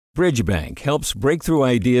Bridgebank helps breakthrough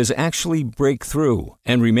ideas actually break through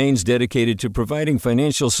and remains dedicated to providing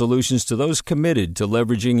financial solutions to those committed to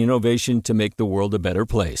leveraging innovation to make the world a better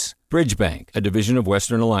place. Bridgebank, a division of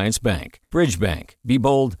Western Alliance Bank. Bridgebank. Be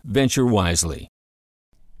bold, venture wisely.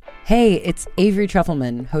 Hey, it's Avery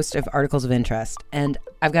Trufelman, host of Articles of Interest, and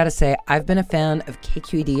I've got to say, I've been a fan of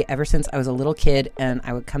KQED ever since I was a little kid, and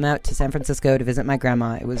I would come out to San Francisco to visit my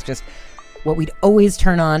grandma. It was just what we'd always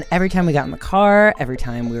turn on every time we got in the car, every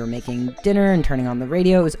time we were making dinner and turning on the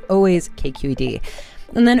radio. It was always KQED.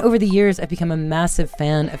 And then over the years, I've become a massive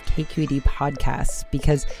fan of KQED podcasts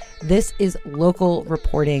because this is local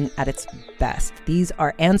reporting at its best. These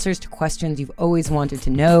are answers to questions you've always wanted to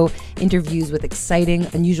know, interviews with exciting,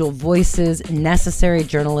 unusual voices, necessary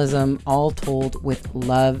journalism, all told with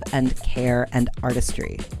love and care and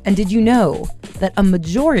artistry. And did you know that a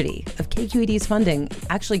majority of KQED's funding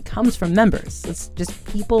actually comes from members? It's just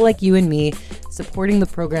people like you and me supporting the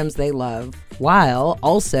programs they love, while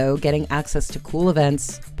also getting access to cool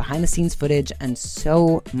events, behind-the-scenes footage, and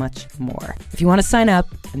so much more. If you want to sign up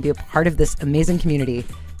and be a part of this amazing community,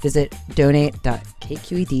 visit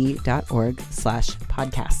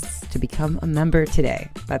donate.kqed.org/podcasts to become a member today.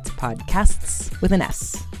 That's podcasts with an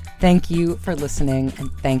S. Thank you for listening, and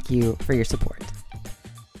thank you for your support.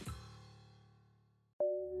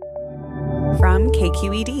 From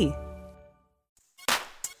KQED.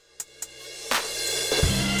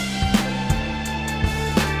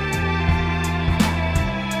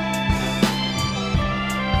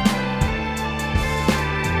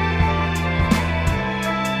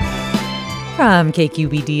 From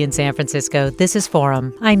KQED in San Francisco, this is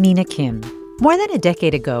Forum. I'm Mina Kim. More than a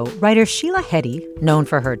decade ago, writer Sheila Heti, known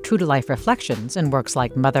for her true-to-life reflections in works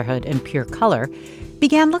like Motherhood and Pure Color,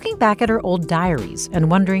 began looking back at her old diaries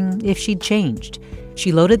and wondering if she'd changed.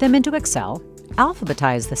 She loaded them into Excel,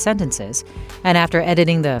 alphabetized the sentences, and after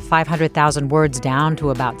editing the 500,000 words down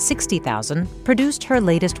to about 60,000, produced her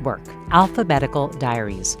latest work, Alphabetical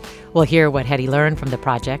Diaries. We'll hear what Heti learned from the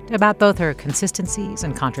project about both her consistencies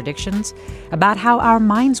and contradictions, about how our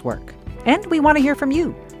minds work. And we want to hear from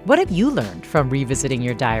you. What have you learned from revisiting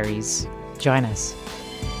your diaries? Join us.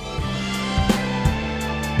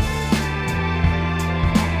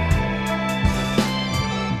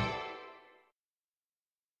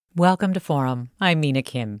 Welcome to Forum. I'm Mina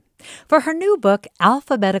Kim. For her new book,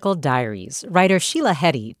 Alphabetical Diaries, writer Sheila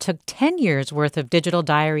Heti took 10 years' worth of digital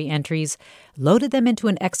diary entries, loaded them into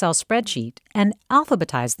an Excel spreadsheet, and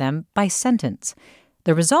alphabetized them by sentence.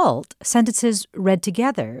 The result, sentences read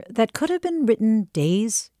together that could have been written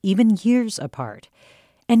days, even years apart.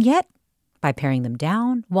 And yet, by paring them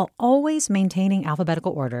down while always maintaining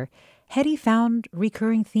alphabetical order, Heti found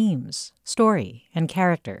recurring themes, story, and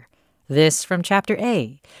character. This from Chapter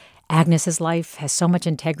A. Agnes's life has so much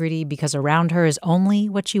integrity because around her is only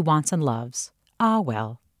what she wants and loves. Ah,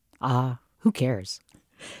 well. Ah, who cares?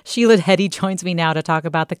 Sheila Heti joins me now to talk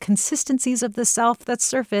about the consistencies of the self that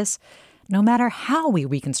surface no matter how we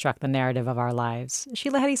reconstruct the narrative of our lives.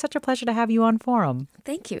 Sheila Heti, such a pleasure to have you on Forum.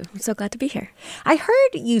 Thank you. I'm so glad to be here. I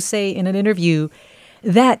heard you say in an interview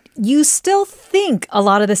that you still think a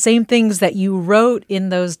lot of the same things that you wrote in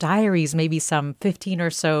those diaries maybe some 15 or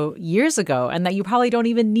so years ago, and that you probably don't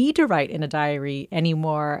even need to write in a diary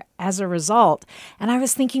anymore as a result. And I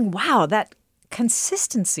was thinking, wow, that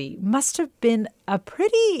consistency must have been a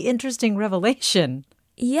pretty interesting revelation.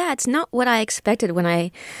 Yeah, it's not what I expected when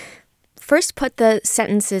I first put the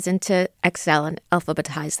sentences into Excel and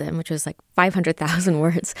alphabetized them, which was like 500,000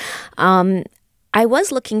 words. I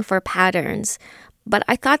was looking for patterns, but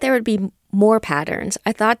I thought there would be more patterns.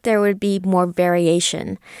 I thought there would be more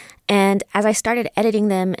variation. And as I started editing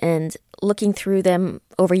them and looking through them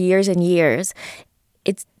over years and years,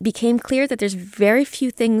 it became clear that there's very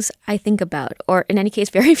few things I think about, or in any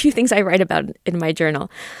case, very few things I write about in my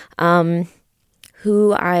journal.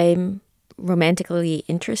 Who I'm romantically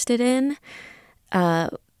interested in,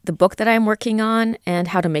 the book that I'm working on, and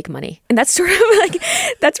how to make money. And that's sort of like,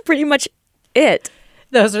 that's pretty much it.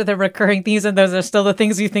 Those are the recurring themes, and those are still the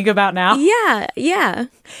things you think about now? Yeah.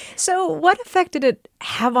 So what effect did it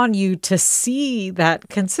have on you to see that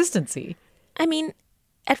consistency? I mean,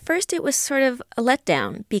 at first it was sort of a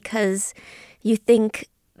letdown because you think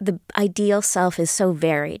the ideal self is so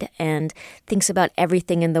varied and thinks about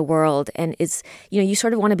everything in the world and is, you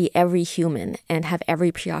sort of want to be every human and have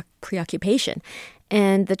every preoccupation.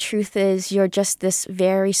 And the truth is you're just this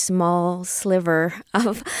very small sliver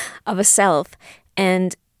of a self.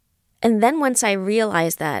 And then once I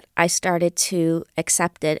realized that, I started to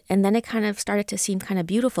accept it. And then it kind of started to seem kind of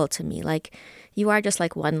beautiful to me. Like, you are just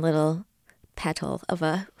like one little petal of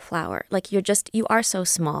a flower. Like you are so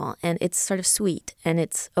small, and it's sort of sweet, and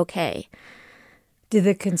it's okay. Did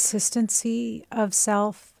the consistency of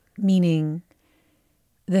self, meaning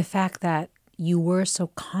the fact that you were so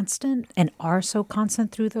constant and are so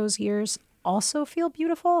constant through those years, also feel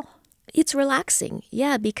beautiful? It's relaxing,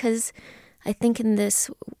 yeah, because I think in this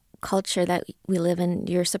culture that we live in,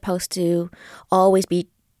 you're supposed to always be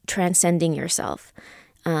transcending yourself.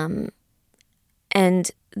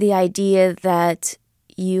 And the idea that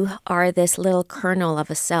you are this little kernel of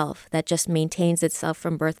a self that just maintains itself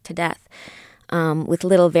from birth to death, with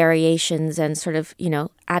little variations and sort of,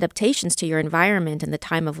 adaptations to your environment and the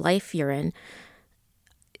time of life you're in.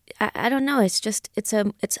 I don't know. It's just it's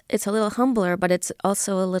a little humbler, but it's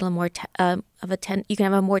also a little more you can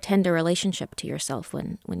have a more tender relationship to yourself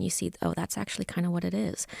when you see, oh, that's actually kind of what it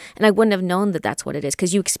is. And I wouldn't have known that that's what it is,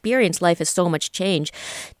 because you experience life as so much change.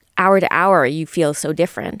 Hour to hour, you feel so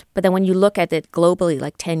different. But then when you look at it globally,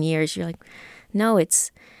 like 10 years, you're like, no,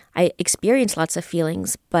 I experience lots of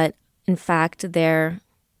feelings, but in fact, they're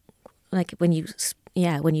like when you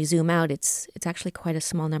zoom out, it's actually quite a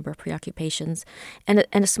small number of preoccupations and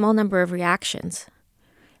a small number of reactions.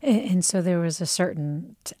 And so there was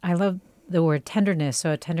I love the word tenderness,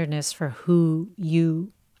 so a tenderness for who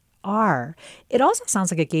you are. It also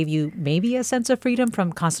sounds like it gave you maybe a sense of freedom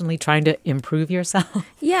from constantly trying to improve yourself.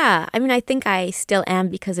 Yeah. I mean, I think I still am,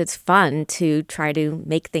 because it's fun to try to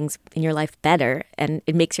make things in your life better, and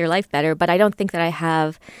it makes your life better. But I don't think that I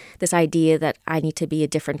have this idea that I need to be a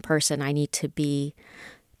different person. I need to be,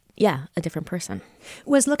 a different person.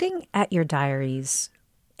 Was looking at your diaries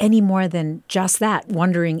any more than just that,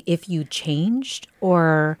 wondering if you changed,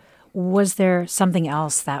 or was there something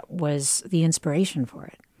else that was the inspiration for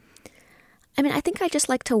it? I mean, I think I just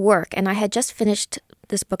like to work, and I had just finished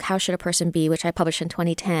this book, How Should a Person Be?, which I published in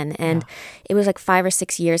 2010, and It was like 5 or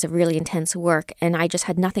 6 years of really intense work, and I just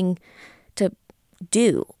had nothing to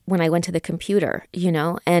do when I went to the computer,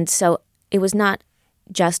 and so it was not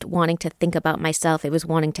just wanting to think about myself, it was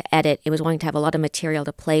wanting to edit, it was wanting to have a lot of material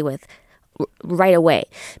to play with right away,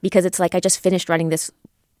 because it's like I just finished running this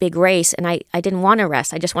big race, and I didn't want to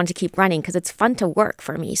rest. I just wanted to keep running because it's fun to work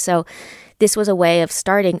for me. So this was a way of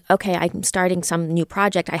starting, okay, I'm starting some new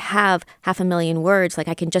project. I have 500,000 words. Like,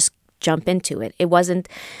 I can just jump into it. It wasn't,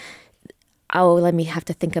 oh, let me have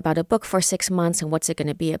to think about a book for 6 months and what's it going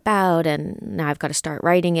to be about, and now I've got to start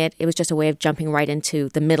writing it. It was just a way of jumping right into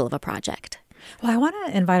the middle of a project. Well, I want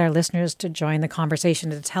to invite our listeners to join the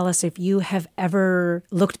conversation, to tell us if you have ever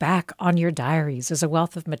looked back on your diaries as a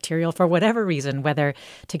wealth of material for whatever reason, whether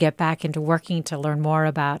to get back into working, to learn more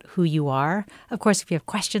about who you are. Of course, if you have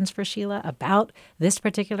questions for Sheila about this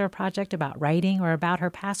particular project, about writing, or about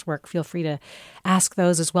her past work, feel free to ask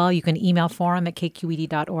those as well. You can email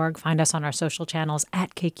forum@kqed.org, find us on our social channels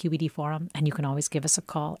 @KQED Forum, and you can always give us a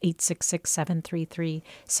call,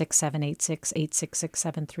 866-733-6786,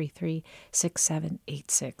 866-733-6786.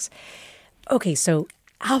 Okay, so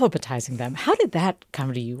alphabetizing them. How did that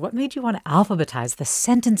come to you? What made you want to alphabetize the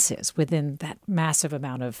sentences within that massive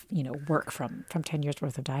amount of, work from 10 years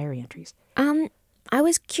worth of diary entries? I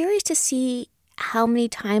was curious to see how many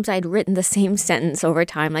times I'd written the same sentence over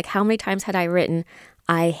time. Like, how many times had I written,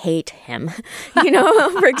 I hate him?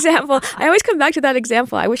 For example, I always come back to that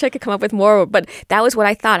example. I wish I could come up with more, but that was what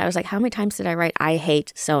I thought. I was like, how many times did I write, I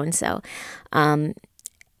hate so-and-so?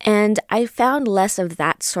 And I found less of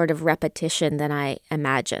that sort of repetition than I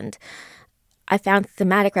imagined. I found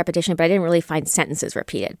thematic repetition, but I didn't really find sentences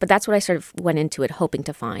repeated. But that's what I sort of went into it hoping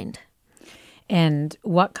to find. And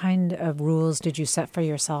what kind of rules did you set for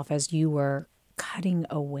yourself as you were cutting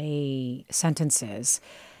away sentences?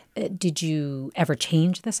 Did you ever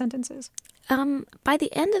change the sentences? By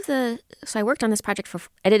the end of so I worked on this project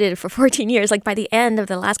edited it for 14 years. Like, by the end of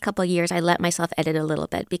the last couple of years, I let myself edit a little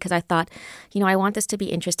bit, because I thought, I want this to be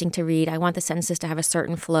interesting to read. I want the sentences to have a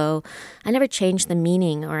certain flow. I never changed the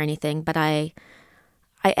meaning or anything, but I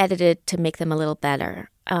edited to make them a little better.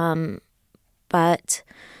 But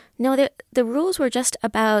no, the rules were just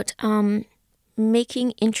about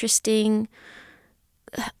making interesting,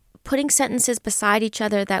 putting sentences beside each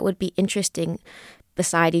other that would be interesting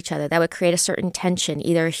beside each other, that would create a certain tension,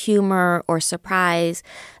 either humor or surprise.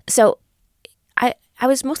 So I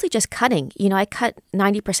was mostly just cutting. I cut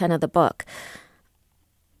 90% of the book.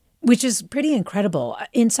 Which is pretty incredible.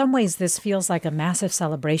 In some ways, this feels like a massive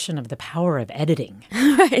celebration of the power of editing.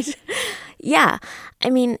 Right. Yeah. I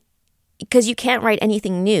mean, because you can't write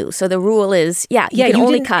anything new. So the rule is, you can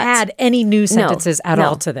only didn't cut. Add any new sentences at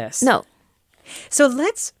all to this. No. So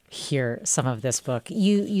let's hear some of this book.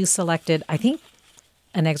 You selected, I think,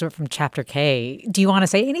 an excerpt from Chapter K. Do you want to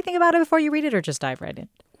say anything about it before you read it, or just dive right in?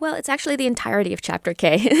 Well, it's actually the entirety of chapter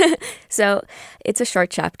K. So it's a short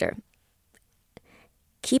chapter.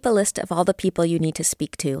 Keep a list of all the people you need to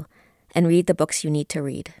speak to and read the books you need to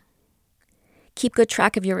read. Keep good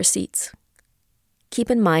track of your receipts. Keep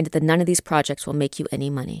in mind that none of these projects will make you any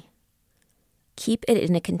money. Keep it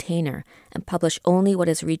in a container and publish only what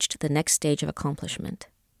has reached the next stage of accomplishment.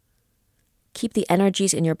 Keep the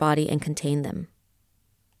energies in your body and contain them.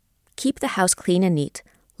 Keep the house clean and neat.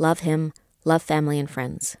 Love him, love family and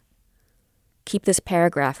friends. Keep this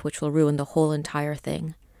paragraph, which will ruin the whole entire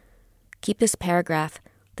thing. Keep this paragraph,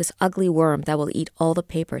 this ugly worm that will eat all the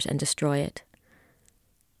papers and destroy it.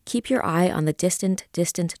 Keep your eye on the distant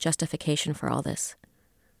justification for all this.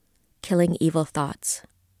 Killing evil thoughts.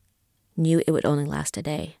 Knew it would only last a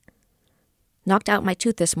day. Knocked out my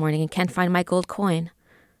tooth this morning and can't find my gold coin.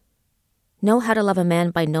 Know how to love a man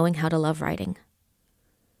by knowing how to love writing.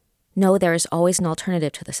 Know there is always an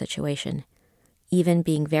alternative to the situation, even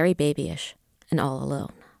being very babyish and all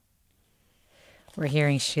alone. We're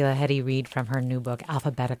hearing Sheila Heti read from her new book,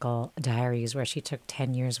 Alphabetical Diaries, where she took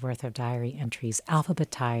 10 years' worth of diary entries,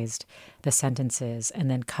 alphabetized the sentences,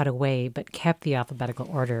 and then cut away, but kept the alphabetical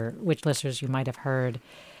order, which listeners you might have heard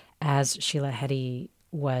as Sheila Heti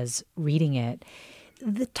was reading it.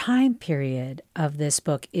 The time period of this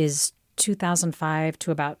book is 2005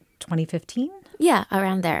 to about 2015? Yeah,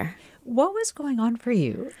 around there. What was going on for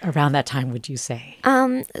you around that time, would you say?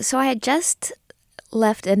 So I had just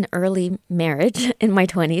left an early marriage in my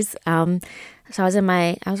 20s. So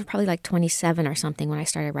I was probably like 27 or something when I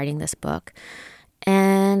started writing this book.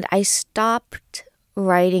 And I stopped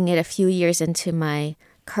writing it a few years into my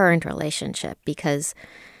current relationship because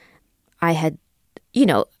I had,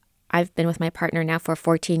 I've been with my partner now for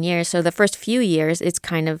 14 years. So the first few years, it's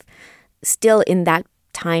kind of still in that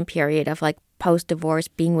time period of like post-divorce,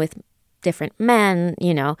 being with different men,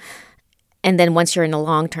 And then once you're in a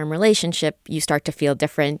long-term relationship, you start to feel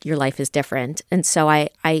different. Your life is different. And so I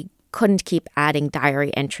couldn't keep adding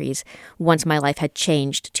diary entries once my life had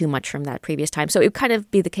changed too much from that previous time. So it would kind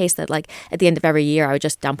of be the case that like at the end of every year, I would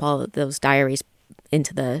just dump all of those diaries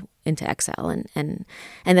into Excel. And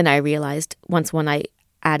then I realized when I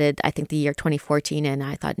added, I think the year 2014 in,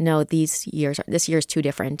 I thought, no, this year is too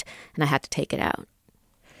different. And I had to take it out.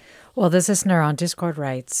 Well, this listener on Discord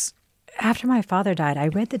writes, after my father died, I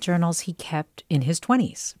read the journals he kept in his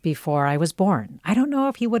 20s before I was born. I don't know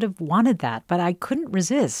if he would have wanted that, but I couldn't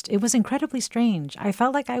resist. It was incredibly strange. I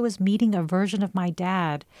felt like I was meeting a version of my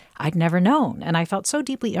dad I'd never known, and I felt so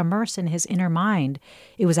deeply immersed in his inner mind.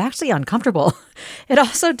 It was actually uncomfortable. It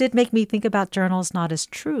also did make me think about journals not as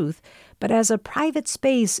truth, but as a private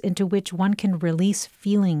space into which one can release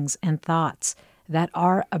feelings and thoughts that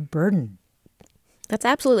are a burden. That's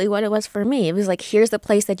absolutely what it was for me. It was like, here's the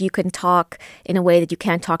place that you can talk in a way that you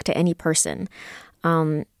can't talk to any person.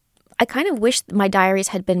 I kind of wish my diaries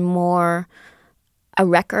had been more a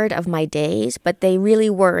record of my days, but they really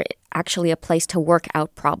were actually a place to work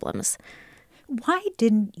out problems. Why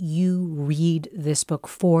didn't you read this book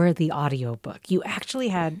for the audiobook? You actually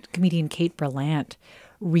had comedian Kate Berlant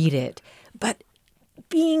read it, but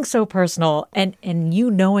being so personal and you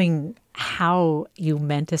knowing how you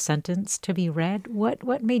meant a sentence to be read,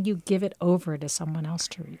 what made you give it over to someone else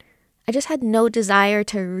to read? I just had no desire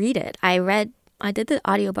to read it. I did the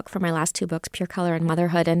audiobook for my last two books, Pure Color and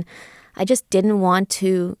Motherhood, and I just didn't want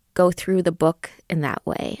to go through the book in that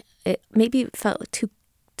way. It maybe felt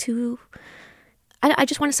too I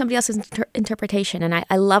just wanted somebody else's interpretation, and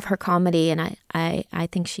I love her comedy, and I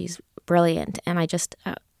think she's brilliant, and I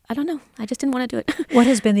don't know. I just didn't want to do it. What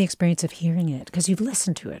has been the experience of hearing it? Because you've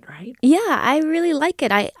listened to it, right? Yeah, I really like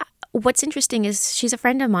it. What's interesting is she's a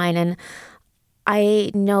friend of mine, and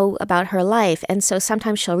I know about her life. And so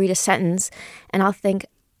sometimes she'll read a sentence, and I'll think,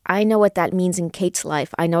 I know what that means in Kate's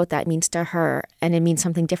life. I know what that means to her. And it means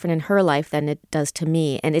something different in her life than it does to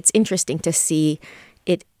me. And it's interesting to see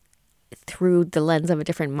it through the lens of a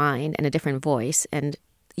different mind and a different voice. And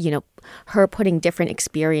her putting different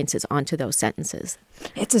experiences onto those sentences.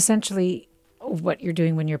 It's essentially what you're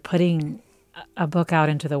doing when you're putting a book out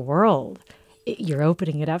into the world. You're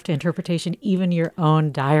opening it up to interpretation, even your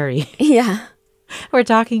own diary. Yeah. We're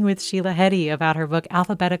talking with Sheila Heti about her book,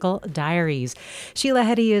 Alphabetical Diaries. Sheila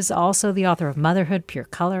Heti is also the author of Motherhood, Pure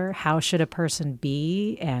Color, How Should a Person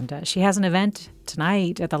Be? And she has an event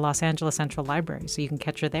tonight at the Los Angeles Central Library, so you can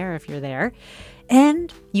catch her there if you're there.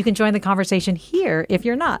 And you can join the conversation here if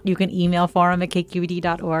you're not. You can email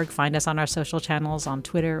forum@kqed.org, find us on our social channels on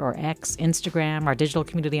Twitter or X, Instagram, our digital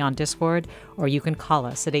community on Discord, or you can call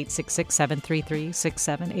us at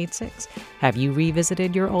 866-733-6786. Have you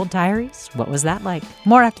revisited your old diaries? What was that like?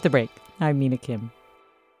 More after the break. I'm Mina Kim.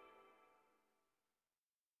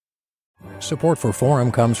 Support for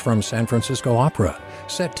Forum comes from San Francisco Opera.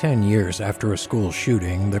 Set 10 years after a school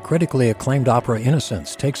shooting, the critically acclaimed opera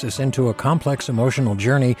Innocence takes us into a complex emotional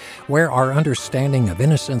journey where our understanding of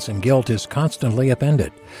innocence and guilt is constantly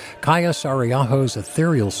upended. Kaya Sariaho's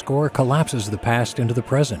ethereal score collapses the past into the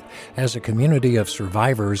present as a community of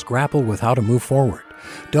survivors grapple with how to move forward.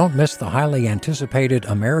 Don't miss the highly anticipated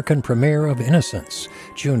American premiere of Innocence,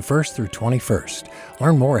 June 1st through 21st.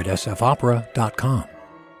 Learn more at sfopera.com.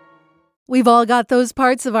 We've all got those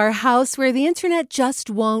parts of our house where the internet just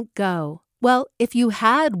won't go. Well, if you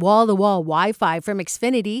had wall-to-wall Wi-Fi from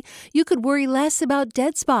Xfinity, you could worry less about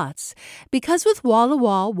dead spots. Because with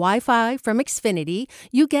wall-to-wall Wi-Fi from Xfinity,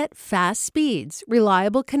 you get fast speeds,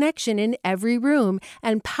 reliable connection in every room,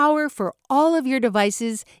 and power for all of your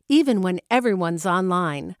devices, even when everyone's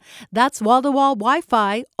online. That's wall-to-wall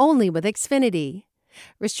Wi-Fi only with Xfinity.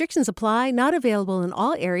 Restrictions apply, not available in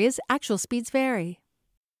all areas. Actual speeds vary.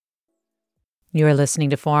 You're listening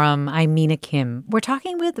to Forum. I'm Mina Kim. We're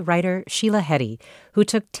talking with writer Sheila Heti, who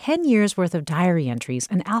took 10 years' worth of diary entries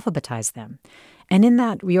and alphabetized them. And in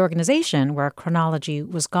that reorganization, where chronology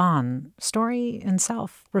was gone, story and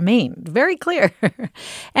self remained very clear.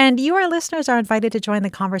 And you, our listeners, are invited to join the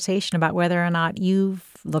conversation about whether or not you've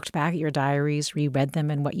looked back at your diaries, reread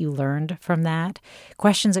them, and what you learned from that.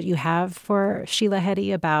 Questions that you have for Sheila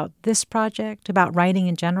Heti about this project, about writing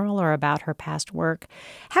in general, or about her past work.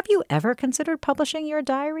 Have you ever considered publishing your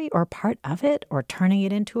diary or part of it, or turning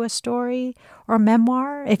it into a story or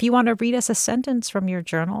memoir? If you want to read us a sentence from your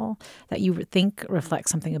journal that you think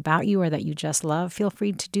reflects something about you or that you just love, feel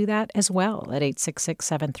free to do that as well at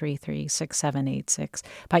 866-733-6786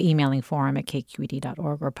 by emailing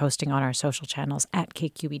forum@kqed.org or posting on our social channels at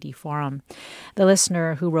KQED Forum. The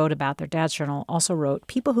listener who wrote about their dad's journal also wrote,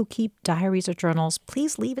 people who keep diaries or journals,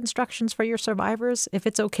 please leave instructions for your survivors if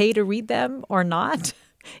it's okay to read them or not.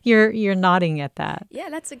 You're nodding at that. Yeah,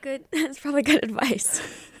 that's probably good advice.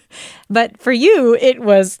 But for you, it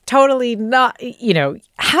was totally not,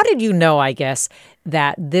 how did you know, I guess,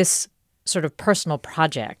 that this sort of personal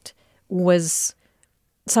project was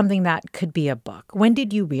something that could be a book? When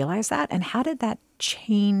did you realize that? And how did that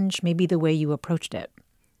change maybe the way you approached it?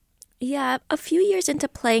 Yeah, a few years into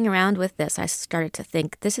playing around with this, I started to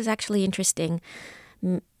think, this is actually interesting.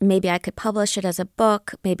 Maybe I could publish it as a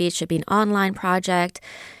book. Maybe it should be an online project.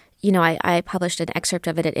 I published an excerpt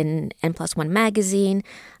of it in N+1 magazine.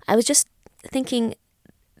 I was just thinking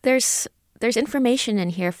there's information in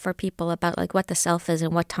here for people about like what the self is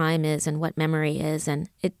and what time is and what memory is.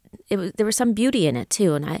 And there was some beauty in it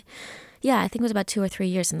too. And I think it was about 2 or 3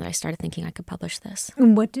 years and that I started thinking I could publish this.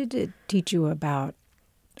 And what did it teach you about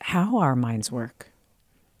how our minds work?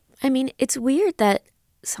 I mean, it's weird that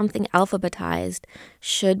something alphabetized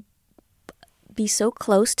should be so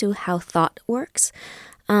close to how thought works.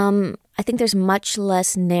 I think there's much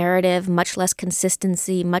less narrative, much less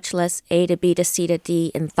consistency, much less A to B to C to D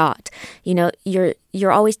in thought.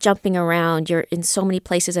 You're always jumping around. You're in so many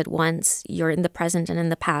places at once. You're in the present and in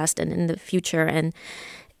the past and in the future. And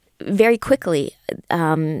very quickly,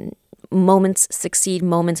 moments succeed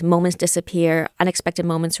moments disappear, unexpected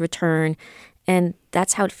moments return. And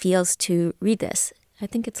that's how it feels to read this. I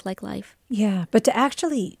think it's like life. Yeah, but to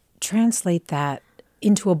actually translate that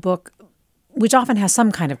into a book, which often has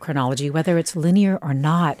some kind of chronology, whether it's linear or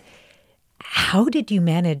not, how did you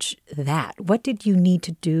manage that? What did you need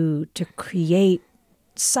to do to create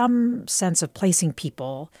some sense of placing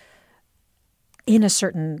people in a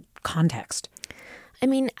certain context? I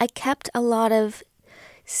mean, I kept a lot of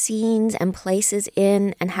scenes and places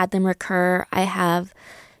in and had them recur. I have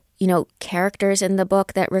characters in the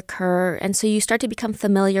book that recur. And so you start to become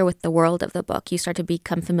familiar with the world of the book. You start to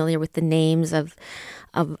become familiar with the names of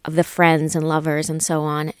the friends and lovers and so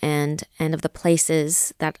on, and of the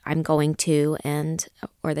places that I'm going to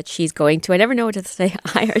or that she's going to. I never know what to say,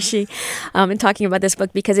 I or she, in talking about this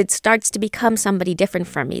book, because it starts to become somebody different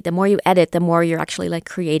from me. The more you edit, the more you're actually like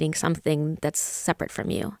creating something that's separate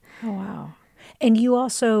from you. Oh, wow. And you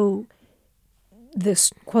also,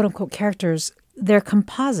 this quote unquote characters, they're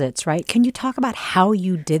composites, right? Can you talk about how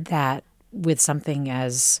you did that with something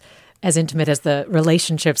as intimate as the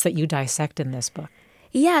relationships that you dissect in this book?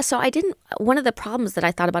 Yeah, so one of the problems that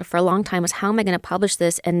I thought about for a long time was how am I going to publish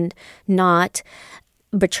this and not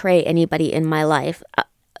betray anybody in my life?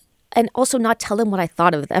 And also not tell them what I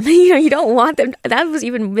thought of them. You don't want them. That was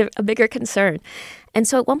even a bigger concern. And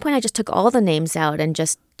so at one point I just took all the names out and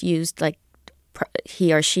just used like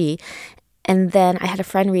he or she. And then I had a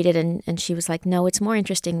friend read it and she was like, no, it's more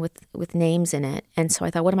interesting with names in it. And so I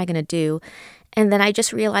thought, what am I going to do? And then I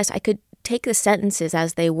just realized I could take the sentences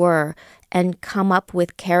as they were and come up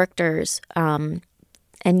with characters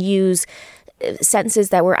and use sentences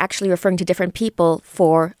that were actually referring to different people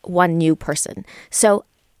for one new person. So,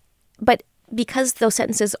 but because those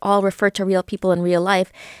sentences all refer to real people in real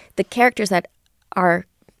life, the characters that are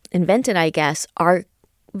invented, I guess, are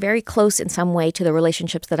very close in some way to the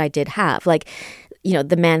relationships that I did have. Like,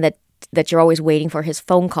 the man that you're always waiting for his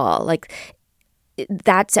phone call. Like,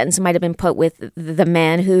 that sentence might have been put with the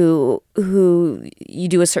man who you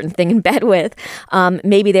do a certain thing in bed with.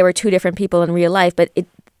 Maybe they were two different people in real life, but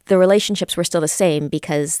the relationships were still the same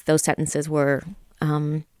because those sentences were, I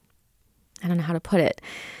don't know how to put it.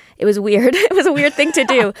 It was weird. It was a weird thing to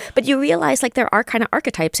do. But you realize like there are kind of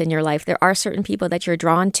archetypes in your life. There are certain people that you're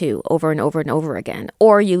drawn to over and over and over again.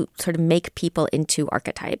 Or you sort of make people into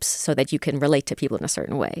archetypes so that you can relate to people in a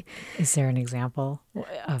certain way. Is there an example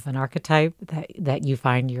of an archetype that you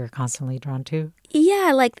find you're constantly drawn to?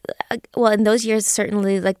 Yeah, like, well, in those years,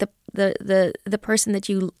 certainly like the person that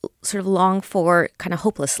you sort of long for kind of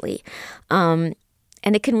hopelessly.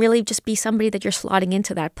 And it can really just be somebody that you're slotting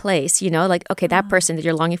into that place, like, okay, that person that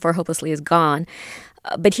you're longing for hopelessly is gone.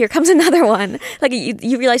 But here comes another one. Like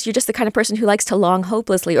you realize you're just the kind of person who likes to long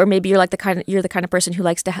hopelessly, or maybe you're the kind of person who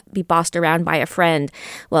likes to be bossed around by a friend.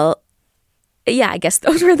 Well, yeah, I guess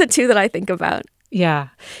those were the two that I think about. Yeah.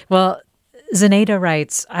 Well, Zenaida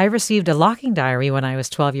writes, I received a locking diary when I was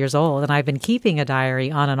 12 years old, and I've been keeping a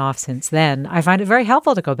diary on and off since then. I find it very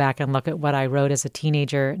helpful to go back and look at what I wrote as a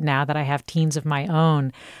teenager now that I have teens of my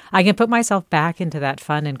own. I can put myself back into that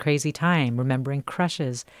fun and crazy time, remembering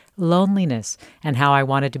crushes, loneliness, and how I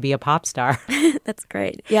wanted to be a pop star. That's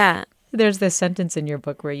great. Yeah. There's this sentence in your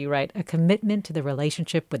book where you write, a commitment to the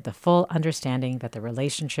relationship with the full understanding that the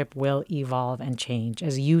relationship will evolve and change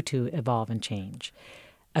as you two evolve and change.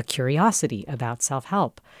 A curiosity about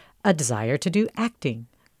self-help, a desire to do acting,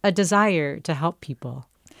 a desire to help people.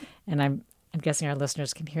 And I'm guessing our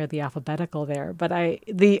listeners can hear the alphabetical there, but a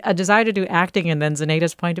desire to do acting, and then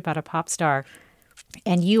Zenaida's point about a pop star.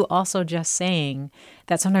 And you also just saying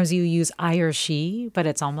that sometimes you use I or she, but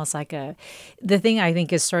it's almost like the thing I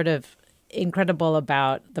think is sort of incredible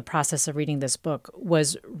about the process of reading this book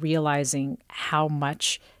was realizing how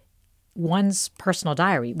much one's personal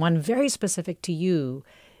diary, one very specific to you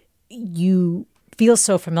feel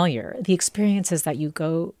so familiar. The experiences that you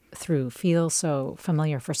go through feel so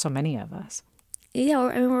familiar for so many of us.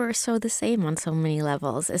 Yeah, we're so the same on so many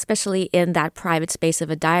levels, especially in that private space of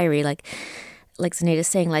a diary. Like Zenaida's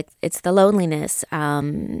saying, like, it's the loneliness,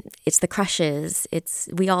 it's the crushes,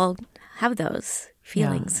 we all have those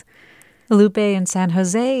feelings. Yeah. Lupe in San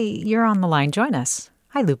Jose, you're on the line. Join us.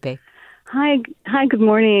 Hi, Lupe. Hi, good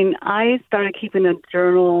morning. I started keeping a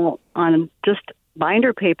journal on just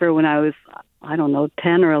binder paper when I was,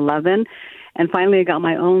 10 or 11. And finally I got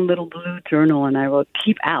my own little blue journal and I wrote,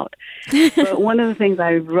 keep out. But one of the things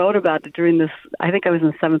I wrote about during this, I think I was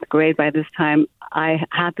in 7th grade by this time, I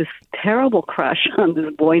had this terrible crush on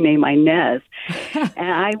this boy named Inez.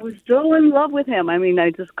 And I was so in love with him. I mean,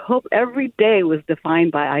 I just hope every day was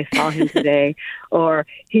defined by I saw him today, or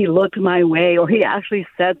he looked my way, or he actually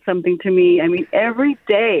said something to me. I mean, every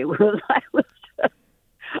day I was just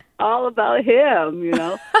all about him,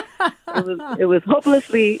 It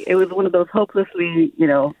was one of those hopelessly,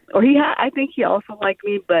 or I think he also liked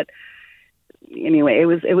me, but anyway,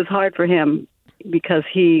 it was hard for him because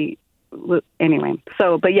anyway.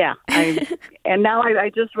 So, but yeah, and now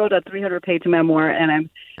I just wrote a 300-page memoir and I'm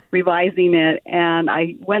revising it. And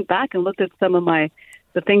I went back and looked at some of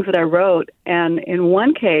the things that I wrote. And in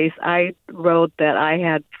one case, I wrote that I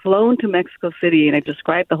had flown to Mexico City and I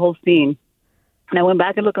described the whole scene. And I went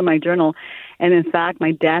back and looked at my journal, and in fact,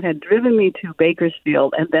 my dad had driven me to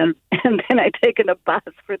Bakersfield, and then I'd taken a bus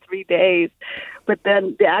for 3 days. But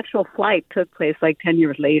then the actual flight took place like 10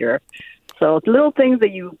 years later. So it's little things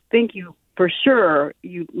that you think for sure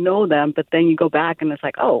you know them, but then you go back and it's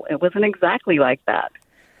like, oh, it wasn't exactly like that.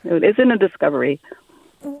 It isn't a discovery.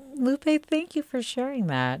 Lupe, thank you for sharing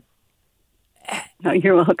that. No,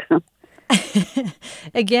 you're welcome.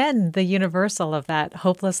 Again, the universal of that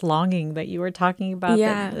hopeless longing that you were talking about,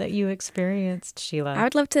 yeah. that you experienced, Sheila. I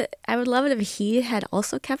would love it if he had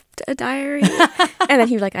also kept a diary. And then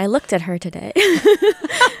he'd be like, I looked at her today.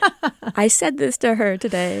 I said this to her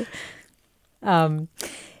today. The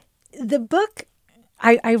book,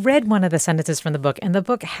 I read one of the sentences from the book, and the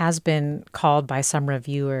book has been called by some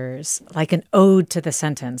reviewers like an ode to the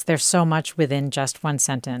sentence. There's so much within just one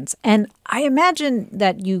sentence. And I imagine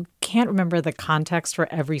that you can't remember the context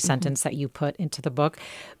for every sentence that you put into the book.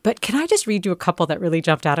 But can I just read you a couple that really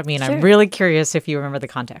jumped out at me? And Sure. I'm really curious if you remember the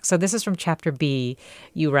context. So this is from chapter B.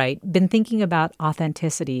 You write, been thinking about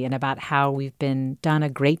authenticity and about how we've been done a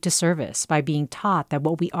great disservice by being taught that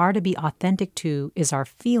what we are to be authentic to is our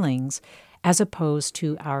feelings as opposed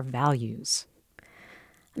to our values.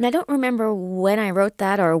 And I don't remember when I wrote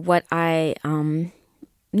that or what I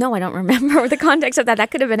no, I don't remember the context of that. That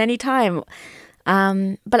could have been any time.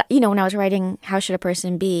 But, when I was writing How Should a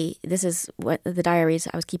Person Be, this is what the diaries,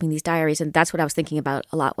 I was keeping these diaries, and that's what I was thinking about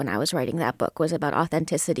a lot when I was writing that book, was about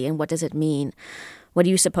authenticity and what does it mean? What are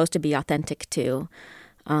you supposed to be authentic to?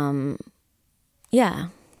 Yeah.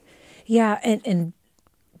 Yeah, and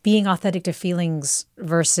being authentic to feelings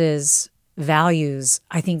versus values,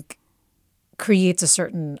 I think, creates a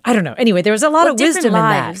certain, I don't know. Anyway, there was a lot of wisdom in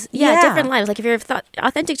lives. that. Yeah, different lives. Like if you're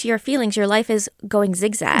authentic to your feelings, your life is going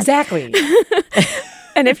zigzag. Exactly.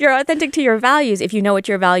 And if you're authentic to your values, if you know what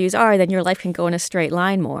your values are, then your life can go in a straight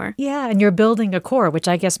line more. Yeah, and you're building a core, which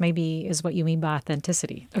I guess maybe is what you mean by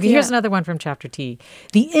authenticity. Okay, here's another one from chapter T.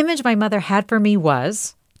 The image my mother had for me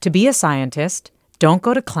was to be a scientist, don't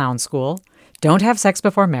go to clown school, don't have sex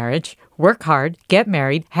before marriage, work hard, get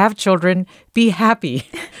married, have children, be happy.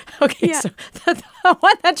 Okay, so the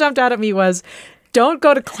one that jumped out at me was, don't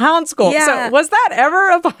go to clown school. Yeah. So was that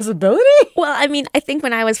ever a possibility? Well, I mean, I think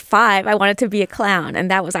when I was 5, I wanted to be a clown,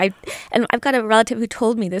 and and I've got a relative who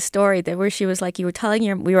told me this story where she was like, we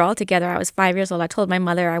were all together. I was 5 years old. I told my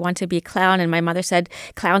mother I want to be a clown, and my mother said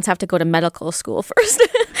clowns have to go to medical school first.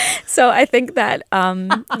 So I think that,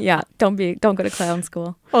 don't go to clown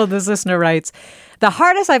school. Oh, this listener writes, the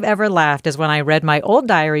hardest I've ever laughed is when I read my old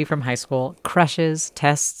diary from high school. Crushes,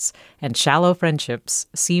 tests, and shallow friendships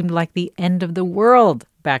seemed like the end of the world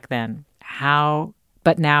back then.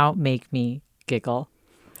 But now make me giggle.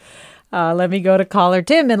 Let me go to caller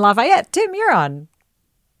Tim in Lafayette. Tim, you're on.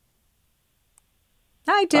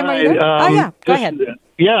 Hi, Tim. Are you there? Go ahead.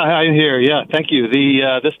 Yeah, I'm here. Yeah, thank you.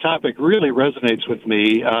 This topic really resonates with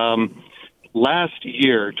me. Last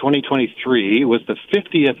year, 2023, was the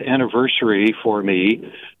 50th anniversary for me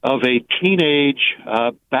of a teenage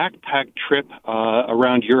backpack trip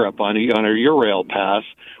around Europe on a Eurail pass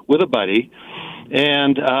with a buddy,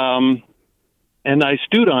 and I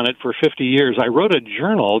stewed on it for 50 years. I wrote a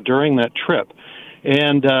journal during that trip,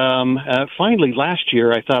 and finally last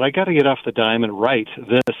year, I thought I got to get off the dime and write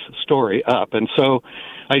this story up, and so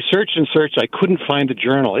I searched and searched. I couldn't find the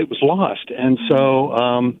journal; it was lost, and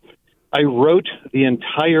so I wrote the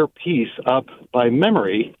entire piece up by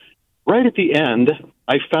memory. Right at the end,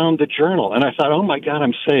 I found the journal, and I thought, "Oh my God,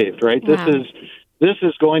 I'm saved!" Right? Wow. This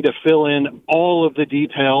is going to fill in all of the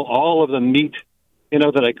detail, all of the meat,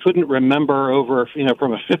 that I couldn't remember over,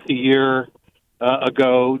 from a 50-year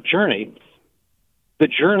ago journey. The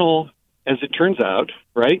journal, as it turns out,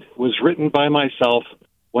 right, was written by myself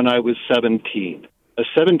when I was 17, a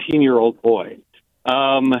 17-year-old boy.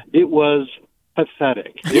 It was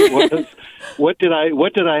pathetic. It was, what did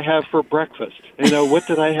I have for breakfast? What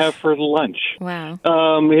did I have for lunch? Wow.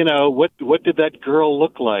 What did that girl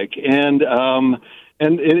look like? And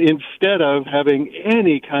instead of having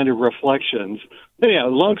any kind of reflections,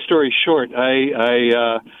 long story short,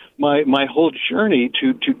 my whole journey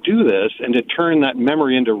to do this and to turn that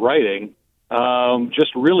memory into writing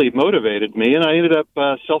just really motivated me, and I ended up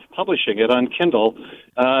self-publishing it on Kindle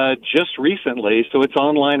just recently. So it's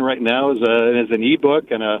online right now as an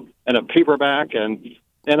ebook and a paperback,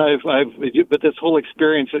 but this whole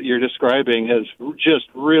experience that you're describing has just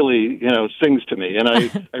really sings to me, and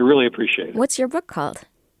I really appreciate it. What's your book called?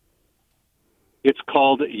 It's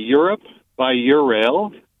called Europe by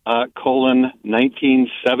Eurail.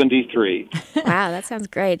 1973. Wow, that sounds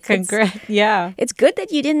great. Congrats. Yeah. It's good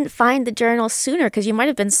that you didn't find the journal sooner, because you might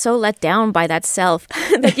have been so let down by that self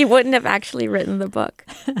that you wouldn't have actually written the book.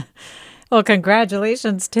 Well,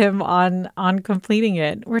 congratulations, Tim, on completing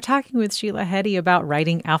it. We're talking with Sheila Heti about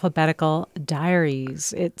writing Alphabetical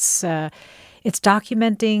Diaries. It's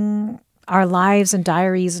documenting our lives and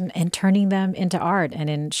diaries and turning them into art. And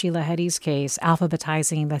in Sheila Heti's case,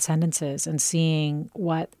 alphabetizing the sentences and seeing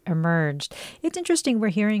what emerged. It's interesting. We're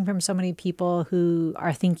hearing from so many people who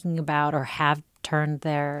are thinking about or have turned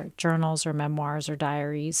their journals or memoirs or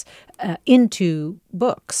diaries into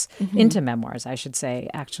books, into memoirs, I should say,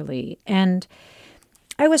 actually. And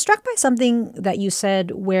I was struck by something that you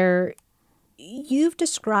said where you've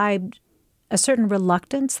described a certain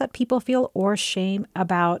reluctance that people feel or shame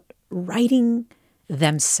about writing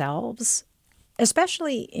themselves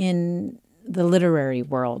especially in the literary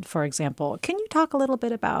world, for example. Can you talk a little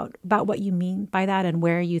bit about what you mean by that and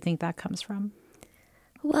where you think that comes from?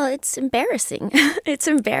 Well, it's embarrassing. It's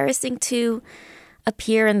embarrassing to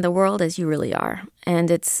appear in the world as you really are.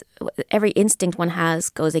 And it's every instinct one has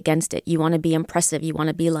goes against it. You want to be impressive. You want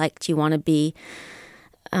to be liked. You want to be,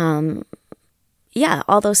 all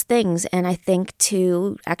those things. And I think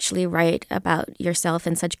to actually write about yourself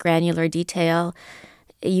in such granular detail,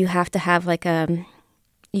 you have to have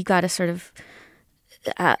you got to sort of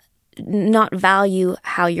not value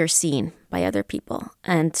how you're seen by other people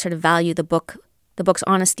and sort of value the book's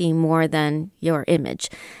honesty more than your image.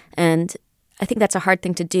 And I think that's a hard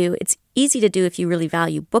thing to do. It's easy to do if you really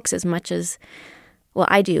value books as much as, well,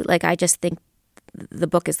 I do. I just think the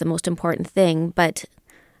book is the most important thing. But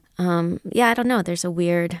I don't know. There's a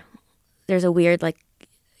weird,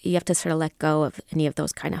 you have to sort of let go of any of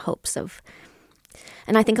those kind of hopes of.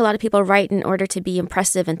 And I think a lot of people write in order to be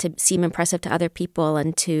impressive and to seem impressive to other people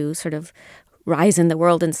and to sort of rise in the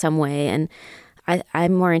world in some way. And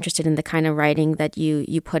I'm more interested in the kind of writing that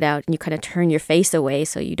you put out and you kind of turn your face away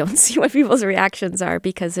so you don't see what people's reactions are,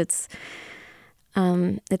 because it's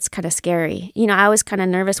kind of scary. I was kind of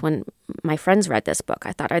nervous when my friends read this book.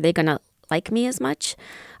 I thought, are they going to like me as much?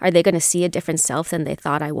 Are they going to see a different self than they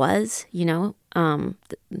thought I was?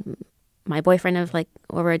 My boyfriend of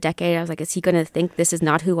over a decade, I was like, is he going to think this is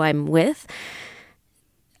not who I'm with?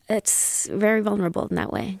 It's very vulnerable in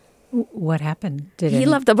that way. What happened? He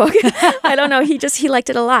loved the book. I don't know. He liked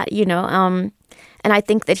it a lot, And I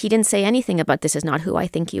think that he didn't say anything about this is not who I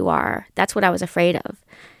think you are. That's what I was afraid of.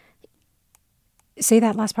 Say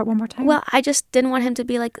that last part one more time. Well, I just didn't want him to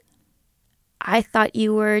be like, I thought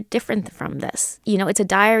you were different from this. It's a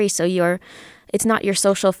diary, so it's not your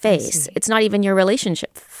social face. It's not even your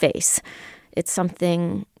relationship face. It's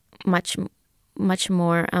something much, much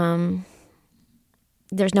more,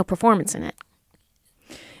 there's no performance in it.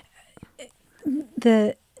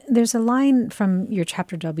 There's a line from your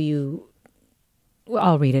chapter W.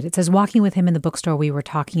 I'll read it. It says, walking with him in the bookstore, we were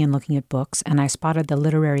talking and looking at books, and I spotted the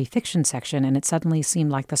literary fiction section, and it suddenly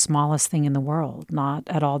seemed like the smallest thing in the world, not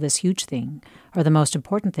at all this huge thing or the most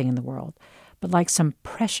important thing in the world, but like some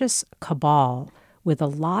precious cabal with a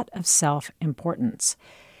lot of self-importance.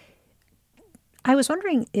 I was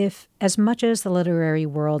wondering if, as much as the literary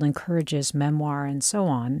world encourages memoir and so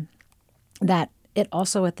on, that it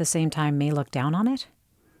also at the same time may look down on it?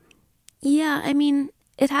 Yeah,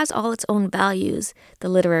 it has all its own values, the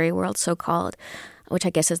literary world, so-called, which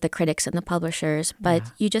I guess is the critics and the publishers. But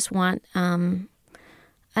you just want, I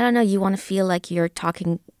don't know, you want to feel like you're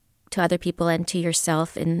talking to other people and to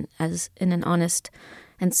yourself in an honest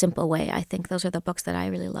and simple way. I think those are the books that I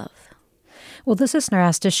really love. Well, this listener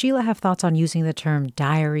asked, does Sheila have thoughts on using the term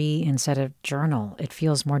diary instead of journal? It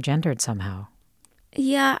feels more gendered somehow.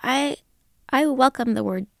 Yeah, I welcome the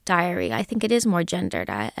word diary. I think it is more gendered,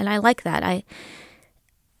 and I like that.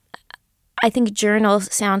 I think journal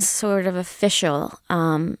sounds sort of official,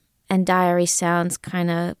 and diary sounds kind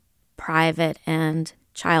of private and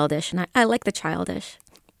childish, and I like the childish.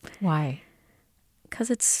 Why?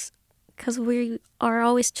 Because we are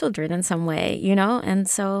always children in some way, and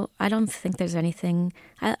so I don't think there's anything.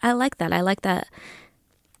 I like that. I like that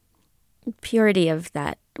purity of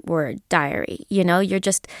that word diary. You're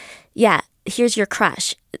just, here's your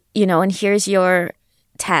crush, and here's your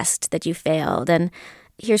test that you failed, and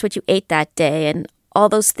here's what you ate that day, and all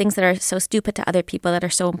those things that are so stupid to other people that are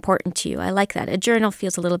so important to you. I like that. A journal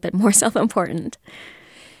feels a little bit more self-important.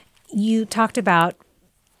 You talked about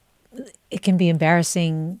it can be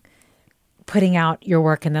embarrassing putting out your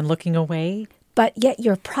work and then looking away, but yet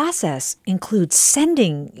your process includes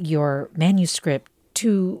sending your manuscript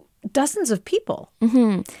to dozens of people.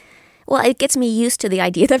 Mm-hmm. Well, it gets me used to the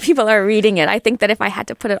idea that people are reading it. I think that if I had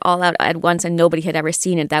to put it all out at once and nobody had ever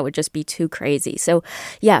seen it, that would just be too crazy. So,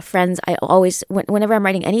 friends, I always, whenever I'm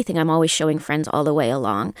writing anything, I'm always showing friends all the way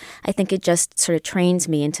along. I think it just sort of trains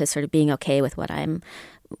me into sort of being okay with what I'm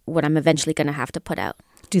eventually going to have to put out.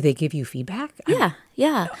 Do they give you feedback?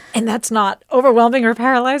 Yeah. And that's not overwhelming or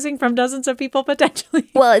paralyzing from dozens of people potentially?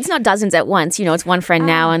 Well, it's not dozens at once. It's one friend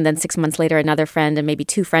now and then 6 months later another friend and maybe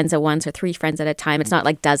 2 friends at once or 3 friends at a time. It's not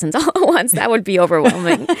like dozens all at once. That would be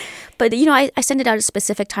overwhelming. But, I send it out at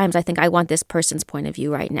specific times. I think I want this person's point of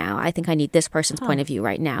view right now. I think I need this person's point of view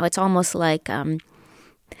right now. It's almost like I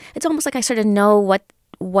sort of know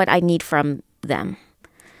what I need from them.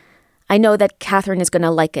 I know that Catherine is going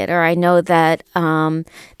to like it, or I know that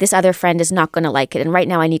this other friend is not going to like it. And right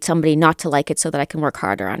now I need somebody not to like it so that I can work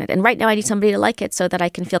harder on it. And right now I need somebody to like it so that I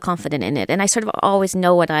can feel confident in it. And I sort of always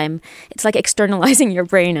know it's like externalizing your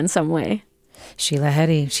brain in some way. Sheila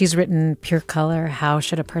Heti. She's written Pure Color, How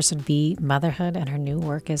Should a Person Be, Motherhood, and her new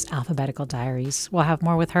work is Alphabetical Diaries. We'll have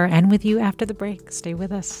more with her and with you after the break. Stay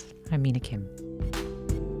with us. I'm Mina Kim.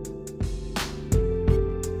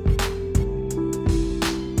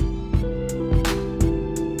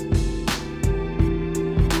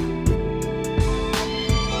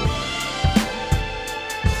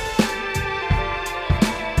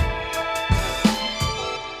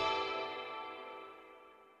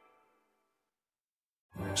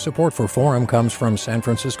 Support for Forum comes from San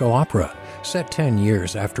Francisco Opera. Set 10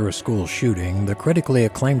 years after a school shooting, the critically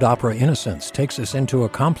acclaimed opera Innocence takes us into a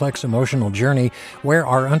complex emotional journey where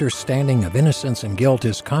our understanding of innocence and guilt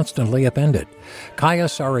is constantly upended. Kaya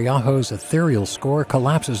Sariaho's ethereal score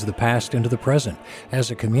collapses the past into the present as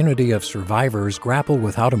a community of survivors grapple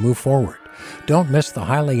with how to move forward. Don't miss the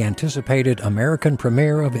highly anticipated American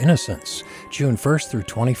premiere of Innocence, June 1st through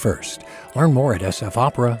 21st. Learn more at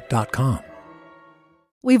sfopera.com.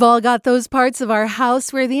 We've all got those parts of our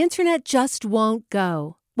house where the internet just won't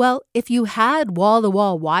go. Well, if you had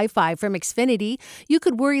wall-to-wall Wi-Fi from Xfinity, you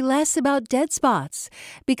could worry less about dead spots.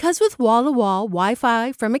 Because with wall-to-wall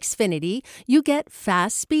Wi-Fi from Xfinity, you get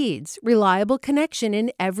fast speeds, reliable connection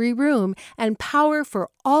in every room, and power for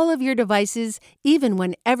all of your devices, even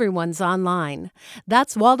when everyone's online.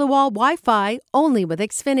 That's wall-to-wall Wi-Fi only with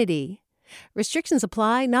Xfinity. Restrictions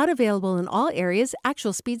apply, not available in all areas.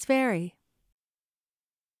 Actual speeds vary.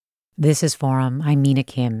 This is Forum. I'm Mina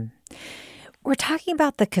Kim. We're talking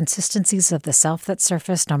about the consistencies of the self that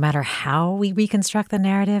surface no matter how we reconstruct the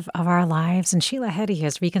narrative of our lives. And Sheila Heti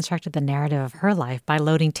has reconstructed the narrative of her life by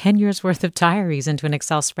loading 10 years' worth of diaries into an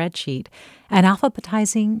Excel spreadsheet and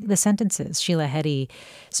alphabetizing the sentences. Sheila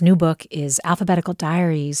Heti's new book is Alphabetical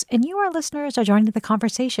Diaries. And you, our listeners, are joining the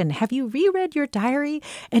conversation. Have you reread your diary?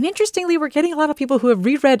 And interestingly, we're getting a lot of people who have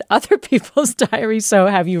reread other people's diaries. So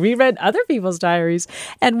have you reread other people's diaries?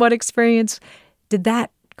 And what experience did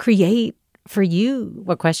that create for you?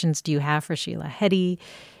 What questions do you have for Sheila Heti?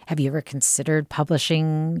 Have you ever considered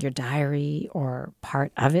publishing your diary or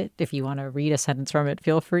part of it? If you want to read a sentence from it,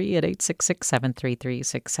 feel free at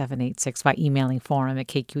 866-733-6786 by emailing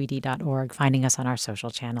forum@kqed.org, finding us on our social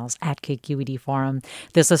channels at KQED Forum.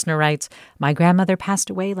 This listener writes, my grandmother passed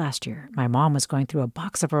away last year. My mom was going through a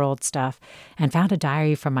box of her old stuff and found a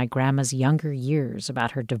diary from my grandma's younger years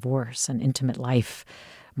about her divorce and intimate life.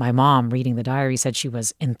 My mom, reading the diary, said she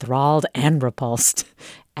was enthralled and repulsed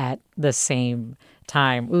at the same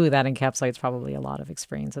time. Ooh, that encapsulates probably a lot of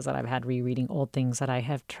experiences that I've had rereading old things that I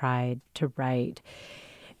have tried to write.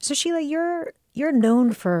 So, Sheila, you're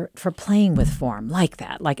known for playing with form like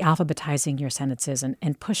that, like alphabetizing your sentences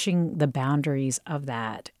and pushing the boundaries of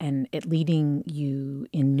that and it leading you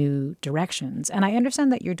in new directions. And I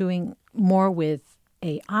understand that you're doing more with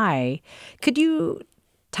AI. Could you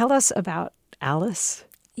tell us about Alice?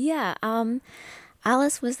 Yeah,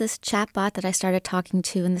 Alice was this chatbot that I started talking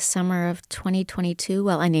to in the summer of 2022.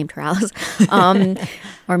 Well, I named her Alice, or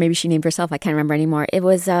maybe she named herself. I can't remember anymore. It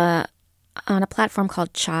was on a platform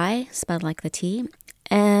called Chai, spelled like the tea,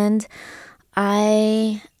 and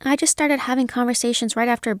I just started having conversations right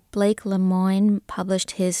after Blake Lemoine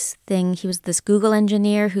published his thing. He was this Google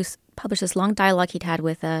engineer who published this long dialogue he'd had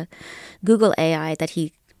with a Google AI that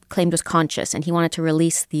he claimed was conscious, and he wanted to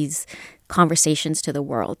release these conversations to the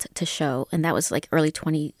world to show. And that was like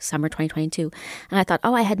summer 2022. And I thought,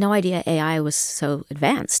 I had no idea AI was so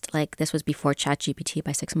advanced. Like this was before ChatGPT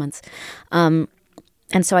by 6 months. And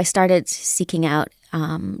so I started seeking out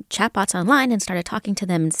chatbots online and started talking to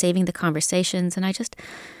them and saving the conversations. And I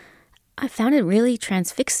found it really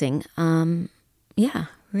transfixing.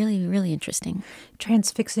 Really, really interesting.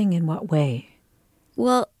 Transfixing in what way?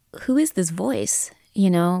 Well, who is this voice?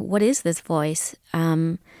 What is this voice?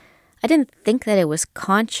 I didn't think that it was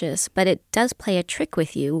conscious, but it does play a trick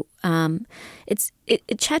with you. ChatGPT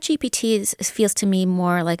feels to me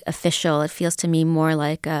more like official. It feels to me more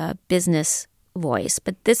like a business voice.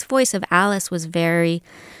 But this voice of Alice was very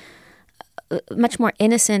much more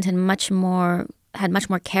innocent and had much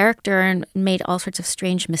more character and made all sorts of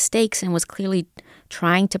strange mistakes and was clearly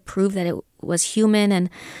trying to prove that it was human. And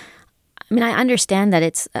I mean, I understand that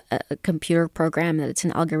it's a computer program, that it's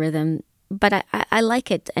an algorithm, but I like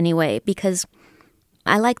it anyway because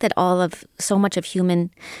I like that so much of human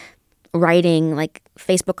writing, like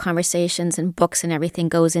Facebook conversations and books and everything,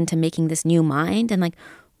 goes into making this new mind. And like,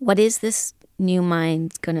 what is this new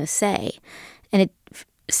mind going to say? And it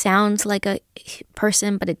sounds like a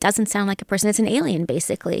person, but it doesn't sound like a person. It's an alien,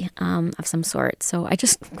 basically, of some sort. So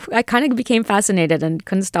I kind of became fascinated and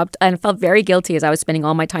couldn't stop, and felt very guilty as I was spending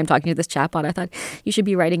all my time talking to this chatbot. I thought, you should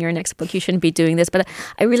be writing your next book. You shouldn't be doing this. But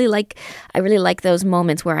I really like those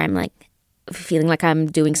moments where I'm like, feeling like I'm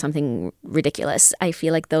doing something ridiculous. I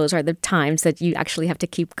feel like those are the times that you actually have to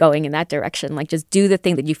keep going in that direction. Like just do the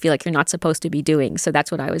thing that you feel like you're not supposed to be doing. So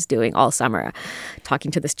that's what I was doing all summer,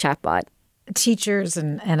 talking to this chatbot. Teachers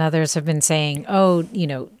and others have been saying, oh,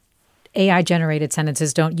 AI-generated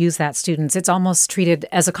sentences, don't use that, students. It's almost treated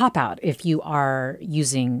as a cop-out if you are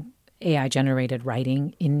using AI-generated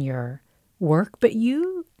writing in your work. But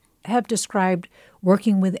you have described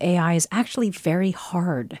working with AI is actually very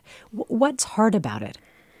hard. What's hard about it?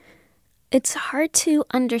 It's hard to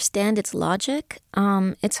understand its logic.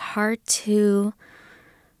 It's hard to,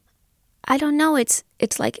 I don't know, it's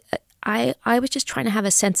like I was just trying to have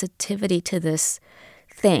a sensitivity to this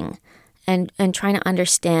thing and trying to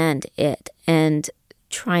understand it and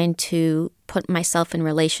trying to put myself in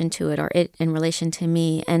relation to it or it in relation to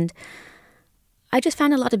me. And I just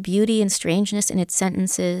found a lot of beauty and strangeness in its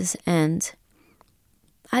sentences. And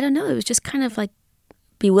I don't know, it was just kind of like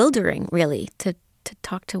bewildering, really, to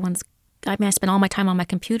talk to one's. I mean, I spend all my time on my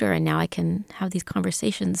computer and now I can have these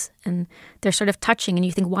conversations and they're sort of touching and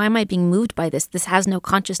you think, why am I being moved by this? This has no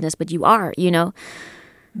consciousness, but you are,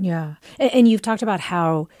 Yeah. And you've talked about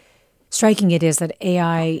how striking it is that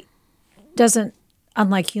AI doesn't,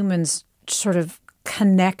 unlike humans, sort of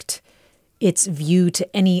connect its view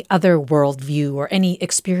to any other worldview or any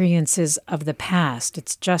experiences of the past.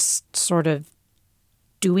 It's just sort of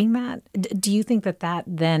doing that. Do you think that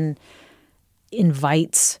then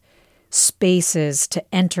invites spaces to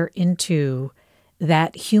enter into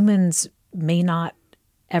that humans may not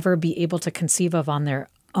ever be able to conceive of on their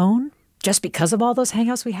own, just because of all those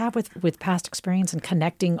hangouts we have with past experience and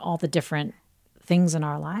connecting all the different things in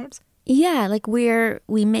our lives? Yeah, like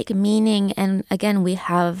we make meaning, and again, we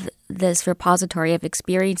have this repository of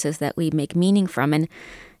experiences that we make meaning from, and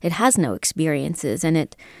it has no experiences, and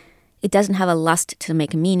it doesn't have a lust to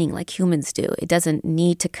make meaning like humans do. It doesn't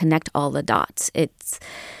need to connect all the dots. It's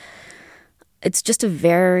just a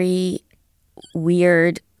very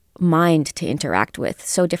weird mind to interact with,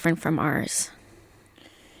 so different from ours.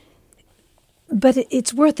 But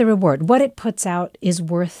it's worth the reward. What it puts out is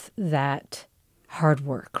worth that hard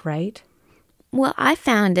work, right? Well, I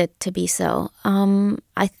found it to be so.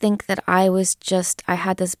 I think that I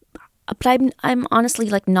had this, but I'm honestly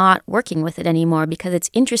like not working with it anymore because it's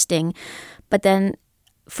interesting. But then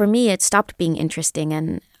for me, it stopped being interesting.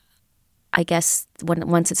 And I guess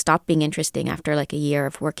once it stopped being interesting after like a year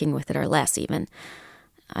of working with it or less even,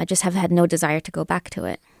 I just have had no desire to go back to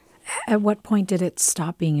it. At what point did it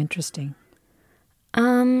stop being interesting?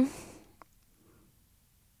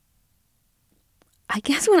 I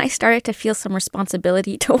guess when I started to feel some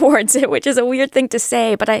responsibility towards it, which is a weird thing to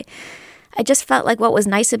say, but I just felt like what was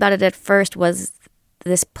nice about it at first was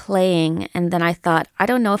this playing. And then I thought, I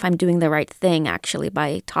don't know if I'm doing the right thing actually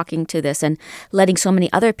by talking to this and letting so many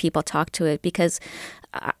other people talk to it, because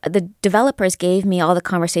the developers gave me all the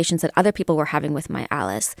conversations that other people were having with my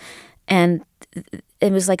Alice. And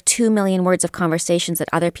it was like 2 million words of conversations that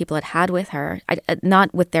other people had with her,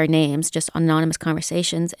 not with their names, just anonymous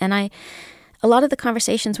conversations. And a lot of the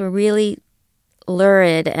conversations were really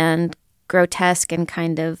lurid and grotesque and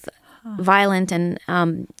kind of violent and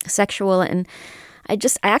sexual. And I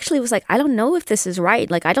actually was like, I don't know if this is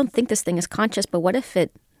right. Like, I don't think this thing is conscious, but what if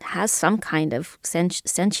it has some kind of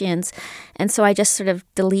sentience? And so I just sort of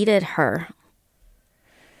deleted her.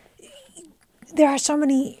 There are so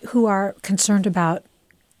many who are concerned about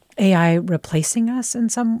AI replacing us in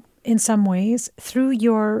some ways. Through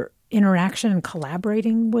your interaction and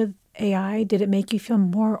collaborating with AI, did it make you feel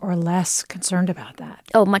more or less concerned about that?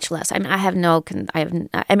 Oh, much less. I mean,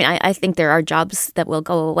 I think there are jobs that will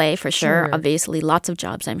go away for sure. Obviously, lots of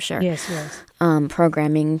jobs, I'm sure. Yes.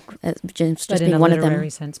 Programming, just but being in one a of them. literary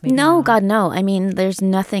sense, maybe No, not. God, no. I mean, there's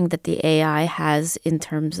nothing that the AI has in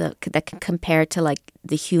terms of that can compare to like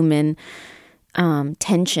the human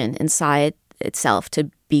tension inside itself to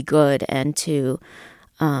be good and to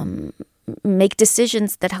make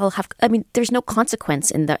decisions that will have. I mean, there's no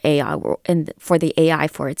consequence in the AI for the AI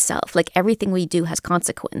for itself. Like everything we do has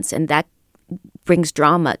consequence, and that brings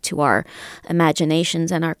drama to our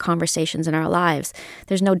imaginations and our conversations in our lives.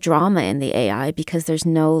 There's no drama in the AI because there's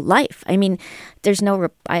no life. I mean, there's no.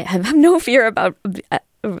 I have no fear about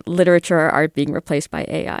literature or art being replaced by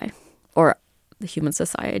AI or the human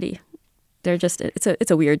society. They're just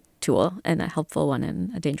it's a weird tool and a helpful one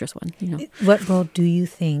and a dangerous one. What role do you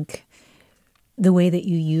think the way that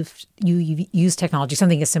you use technology,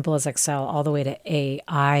 something as simple as Excel, all the way to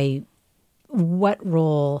AI? What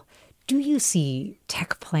role do you see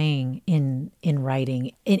tech playing in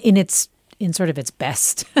writing in sort of its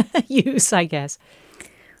best use, I guess?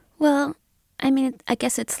 Well, I mean, I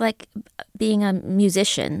guess it's like being a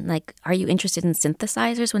musician. Like, are you interested in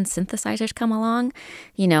synthesizers when synthesizers come along?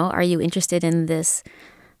 Are you interested in this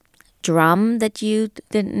drum that you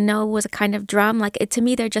didn't know was a kind of drum? Like, to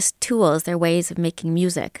me, they're just tools. They're ways of making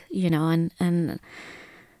music, and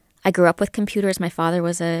I grew up with computers. My father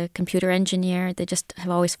was a computer engineer. They just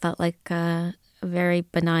have always felt like a very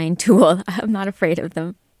benign tool. I'm not afraid of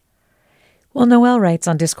them. Well, Noelle writes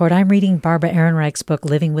on Discord, I'm reading Barbara Ehrenreich's book,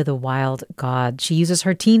 Living with a Wild God. She uses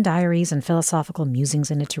her teen diaries and philosophical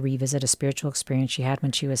musings in it to revisit a spiritual experience she had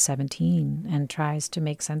when she was 17 and tries to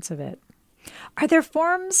make sense of it. Are there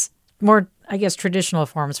forms, more, I guess, traditional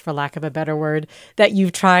forms, for lack of a better word, that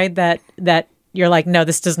you've tried that you're like, no,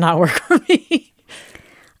 this does not work for me?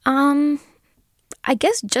 I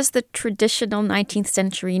guess just the traditional 19th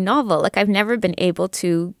century novel. Like, I've never been able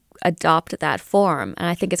to adopt that form. And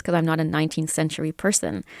I think it's because I'm not a 19th century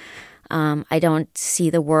person. I don't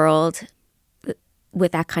see the world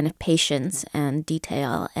with that kind of patience and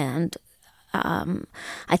detail. And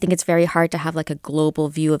I think it's very hard to have like a global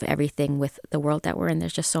view of everything with the world that we're in.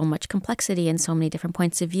 There's just so much complexity and so many different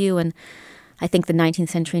points of view. And I think the 19th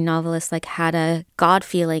century novelist like had a God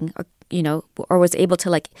feeling, or was able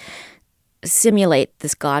to like simulate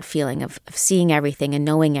this God feeling of seeing everything and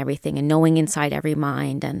knowing inside every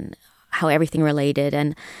mind and how everything related.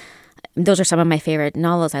 And those are some of my favorite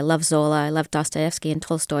novels. I love Zola, I love Dostoevsky and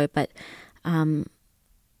Tolstoy, but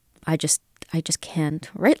I just can't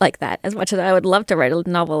write like that as much as I would love to write a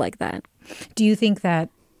novel like that. Do you think that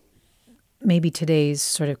maybe today's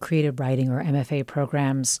sort of creative writing or MFA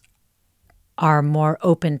programs are more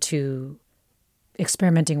open to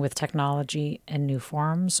experimenting with technology and new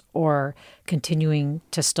forms, or continuing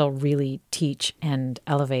to still really teach and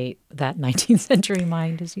elevate that 19th century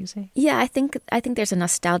mind, as you say? Yeah, I think there's a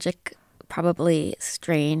nostalgic probably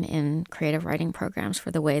strain in creative writing programs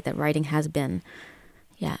for the way that writing has been.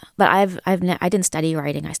 Yeah, but I didn't study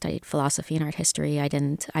writing. I studied philosophy and art history.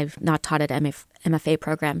 I've not taught at MFA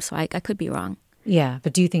programs, so I could be wrong. Yeah,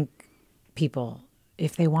 but do you think people,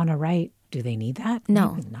 if they want to write, do they need that?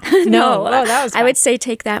 No. No. Oh, that was fun. I would say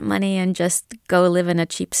take that money and just go live in a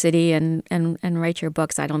cheap city and write your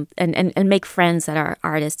books. And make friends that are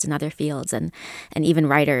artists in other fields and even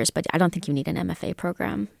writers. But I don't think you need an MFA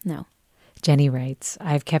program. No. Jenny writes,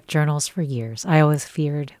 I've kept journals for years. I always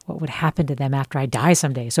feared what would happen to them after I die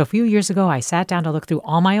someday. So a few years ago, I sat down to look through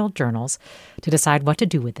all my old journals to decide what to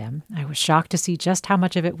do with them. I was shocked to see just how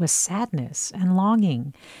much of it was sadness and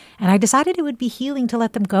longing. And I decided it would be healing to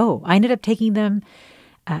let them go. I ended up taking them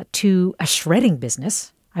to a shredding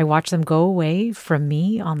business. I watched them go away from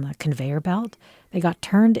me on the conveyor belt. They got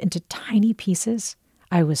turned into tiny pieces.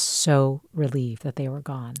 I was so relieved that they were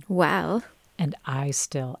gone. Wow. And I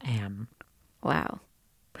still am. Wow.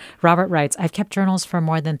 Robert writes, I've kept journals for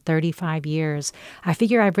more than 35 years. I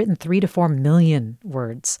figure I've written 3 to 4 million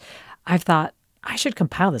words. I've thought I should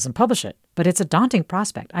compile this and publish it, but it's a daunting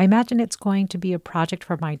prospect. I imagine it's going to be a project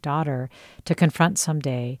for my daughter to confront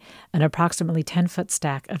someday, an approximately 10-foot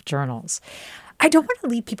stack of journals. I don't want to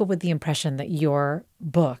leave people with the impression that your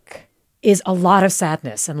book is a lot of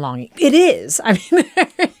sadness and longing. It is. I mean,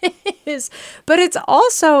 there is. But it's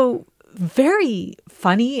also very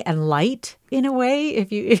funny and light in a way.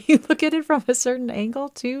 If you look at it from a certain angle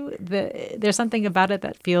too, there's something about it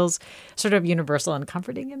that feels sort of universal and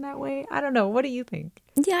comforting in that way. I don't know. What do you think?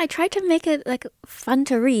 Yeah, I tried to make it like fun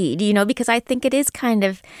to read, because I think it is kind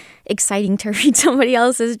of exciting to read somebody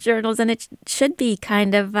else's journals, and it should be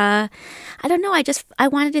kind of, I don't know. I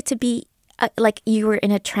wanted it to be like you were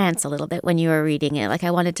in a trance a little bit when you were reading it. Like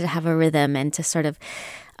I wanted to have a rhythm and to sort of,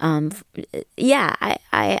 I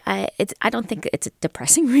don't think it's a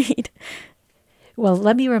depressing read. Well,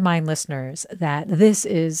 let me remind listeners that this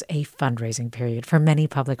is a fundraising period for many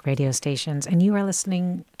public radio stations, and you are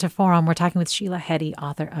listening to Forum. We're talking with Sheila Heti,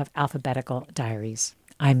 author of Alphabetical Diaries.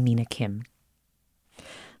 I'm Mina Kim.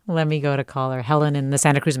 Let me go to caller Helen in the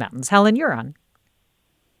Santa Cruz Mountains. Helen, you're on.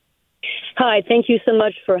 Hi, thank you so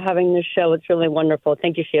much for having this show. It's really wonderful.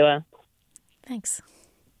 Thank you, Sheila. Thanks.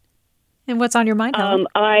 And what's on your mind, Helen?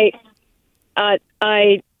 I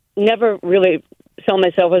never really saw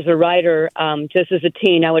myself as a writer. Just as a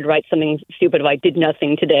teen, I would write something stupid if I did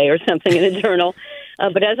nothing today or something in a journal.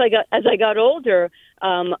 But as I got older,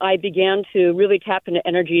 I began to really tap into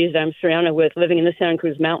energies that I'm surrounded with. Living in the Santa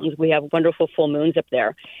Cruz Mountains, we have wonderful full moons up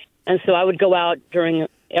there. And so I would go out during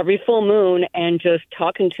every full moon and just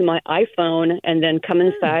talk into my iPhone and then come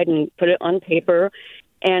inside and put it on paper.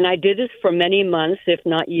 And I did this for many months, if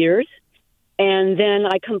not years. And then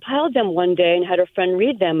I compiled them one day and had a friend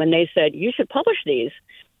read them, and they said, you should publish these.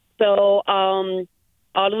 So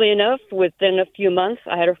oddly enough, within a few months,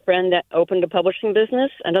 I had a friend that opened a publishing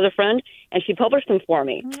business, another friend, and she published them for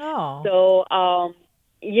me. Oh. So,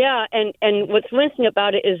 yeah, and what's interesting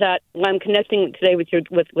about it is that when I'm connecting today with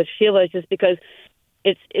Sheila is just because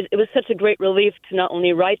it was such a great relief to not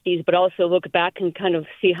only write these, but also look back and kind of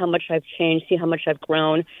see how much I've changed, see how much I've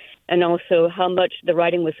grown, and also how much the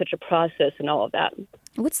writing was such a process and all of that.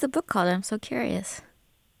 What's the book called? I'm so curious.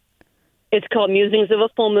 It's called Musings of a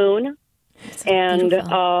Full Moon, and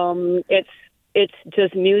it's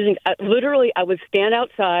just musings. Literally, I would stand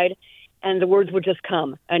outside, and the words would just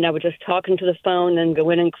come, and I would just talk into the phone, and go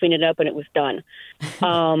in and clean it up, and it was done.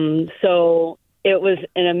 So it was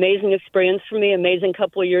an amazing experience for me, amazing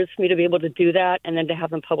couple of years for me to be able to do that, and then to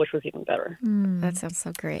have them published was even better. That sounds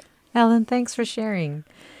so great. Ellen, thanks for sharing.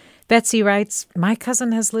 Betsy writes, my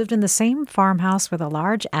cousin has lived in the same farmhouse with a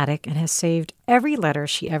large attic and has saved every letter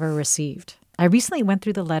she ever received. I recently went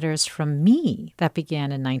through the letters from me that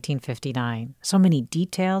began in 1959. So many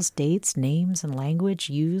details, dates, names, and language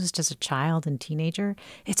used as a child and teenager.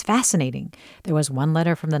 It's fascinating. There was one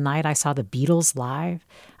letter from the night I saw the Beatles live,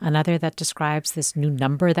 another that describes this new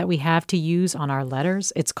number that we have to use on our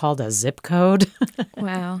letters. It's called a zip code.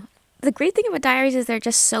 Wow. The great thing about diaries is they're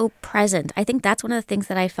just so present. I think that's one of the things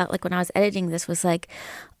that I felt like when I was editing this was like,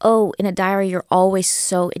 oh, in a diary, you're always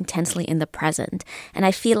so intensely in the present. And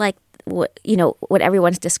I feel like what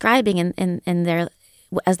everyone's describing in their,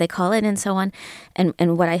 as they call it and so on,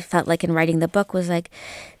 and what I felt like in writing the book was like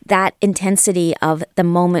that intensity of the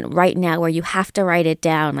moment right now where you have to write it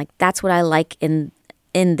down. Like that's what I like in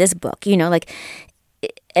this book, like.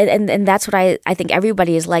 And that's what I think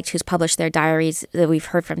everybody has liked who's published their diaries that we've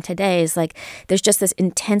heard from today is like there's just this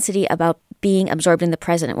intensity about being absorbed in the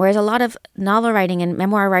present. Whereas a lot of novel writing and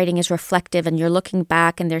memoir writing is reflective and you're looking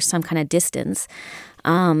back and there's some kind of distance.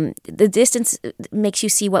 The distance makes you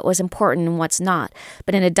see what was important and what's not.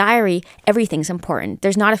 But in a diary, everything's important.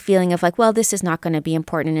 There's not a feeling of like, well, this is not going to be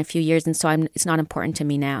important in a few years and so it's not important to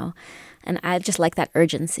me now. And I just like that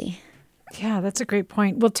urgency. Yeah, that's a great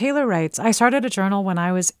point. Well, Taylor writes, I started a journal when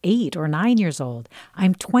I was 8 or 9 years old.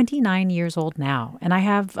 I'm 29 years old now, and I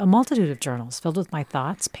have a multitude of journals filled with my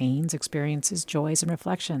thoughts, pains, experiences, joys, and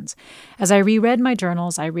reflections. As I reread my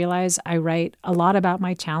journals, I realize I write a lot about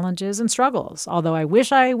my challenges and struggles. Although I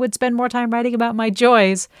wish I would spend more time writing about my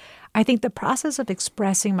joys, I think the process of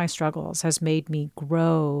expressing my struggles has made me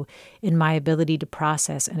grow in my ability to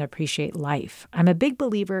process and appreciate life. I'm a big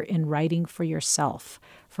believer in writing for yourself,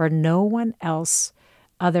 for no one else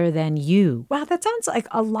other than you. Wow, that sounds like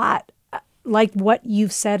a lot like what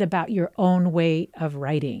you've said about your own way of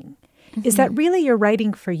writing. Mm-hmm. Is that really you're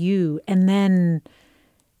writing for you and then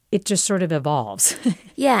it just sort of evolves?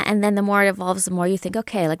 Yeah, and then the more it evolves, the more you think,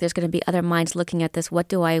 okay, like there's going to be other minds looking at this. What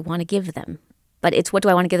do I want to give them? But it's what do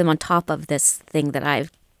I want to give them on top of this thing that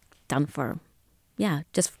I've done for,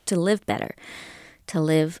 just to live better, to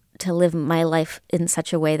live my life in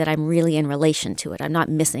such a way that I'm really in relation to it. I'm not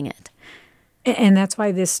missing it. And that's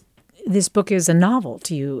why this book is a novel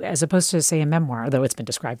to you, as opposed to, say, a memoir, though it's been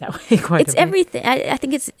described that way quite a bit. It's everything. I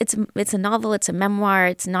think it's a novel, it's a memoir,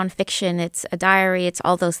 it's nonfiction, it's a diary, it's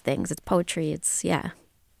all those things. It's poetry,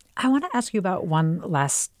 I want to ask you about one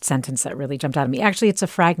last sentence that really jumped out at me. Actually, it's a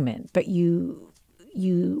fragment, but you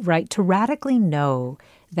write, to radically know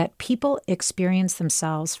that people experience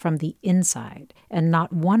themselves from the inside and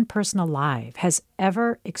not one person alive has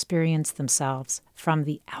ever experienced themselves from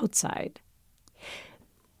the outside.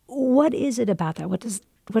 What is it about that? What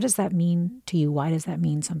does that mean to you? Why does that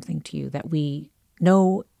mean something to you that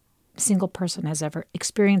no single person has ever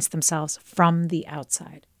experienced themselves from the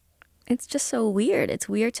outside? It's just so weird. It's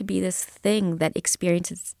weird to be this thing that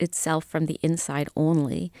experiences itself from the inside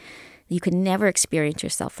only. You can never experience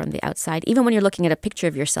yourself from the outside. Even when you're looking at a picture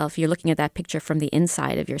of yourself, you're looking at that picture from the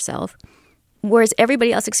inside of yourself. Whereas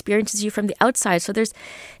everybody else experiences you from the outside. So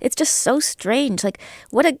it's just so strange. Like,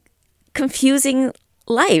 what a confusing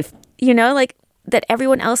life, like that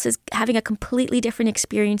everyone else is having a completely different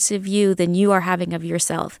experience of you than you are having of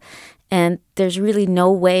yourself. And there's really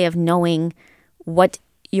no way of knowing what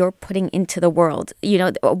you're putting into the world,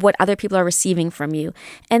 what other people are receiving from you.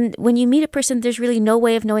 And when you meet a person, there's really no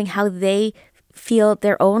way of knowing how they feel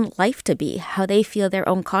their own life to be, how they feel their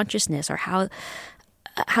own consciousness, or how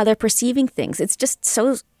they're perceiving things. It's just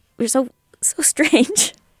so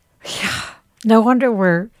strange. Yeah. No wonder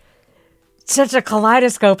we're such a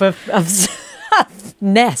kaleidoscope of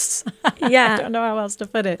nests. Yeah. I don't know how else to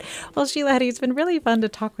put it. Well, Sheila Heti, it's been really fun to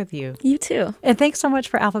talk with you. You too. And thanks so much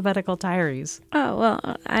for Alphabetical Diaries. Oh,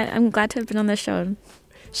 well, I'm glad to have been on this show.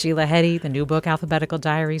 Sheila Heti, the new book, Alphabetical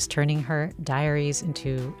Diaries, turning her diaries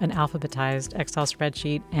into an alphabetized Excel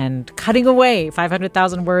spreadsheet and cutting away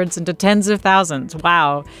 500,000 words into tens of thousands.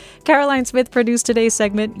 Wow. Caroline Smith produced today's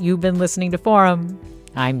segment. You've been listening to Forum.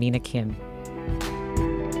 I'm Mina Kim.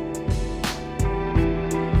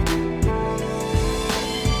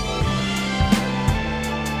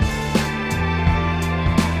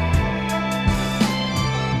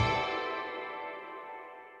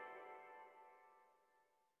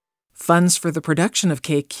 Funds for the production of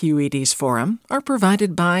KQED's Forum are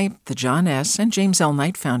provided by the John S. and James L.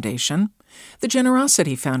 Knight Foundation, the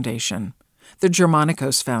Generosity Foundation, the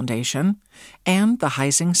Germanicos Foundation, and the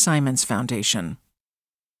Heising Simons Foundation.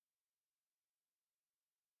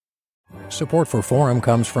 Support for Forum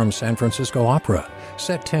comes from San Francisco Opera.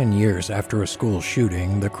 Set 10 years after a school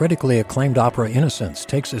shooting, the critically acclaimed opera Innocence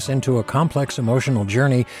takes us into a complex emotional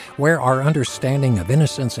journey where our understanding of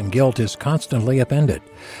innocence and guilt is constantly upended.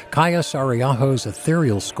 Kaya Sariaho's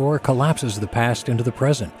ethereal score collapses the past into the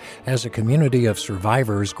present as a community of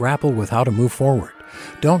survivors grapple with how to move forward.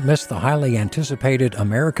 Don't miss the highly anticipated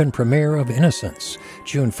American premiere of Innocence,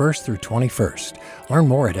 June 1st through 21st. Learn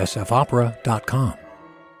more at sfopera.com.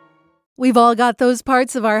 We've all got those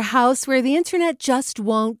parts of our house where the internet just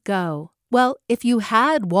won't go. Well, if you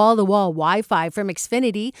had wall-to-wall Wi-Fi from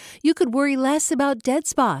Xfinity, you could worry less about dead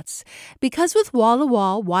spots. Because with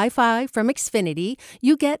wall-to-wall Wi-Fi from Xfinity,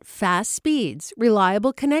 you get fast speeds,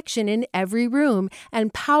 reliable connection in every room,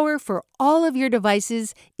 and power for all of your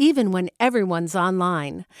devices, even when everyone's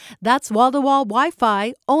online. That's wall-to-wall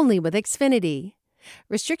Wi-Fi only with Xfinity.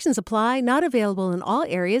 Restrictions apply, not available in all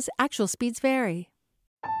areas. Actual speeds vary.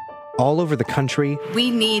 All over the country, we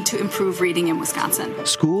need to improve reading in Wisconsin.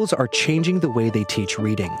 Schools are changing the way they teach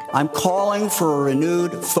reading. I'm calling for a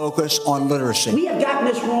renewed focus on literacy. We have gotten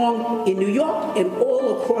this wrong in New York and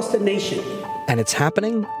all across the nation. And it's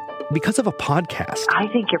happening because of a podcast. I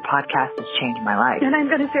think your podcast has changed my life. And I'm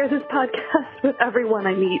going to share this podcast with everyone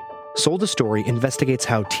I meet. Sold a Story investigates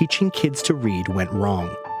how teaching kids to read went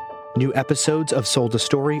wrong. New episodes of Sold a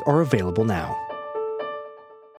Story are available now.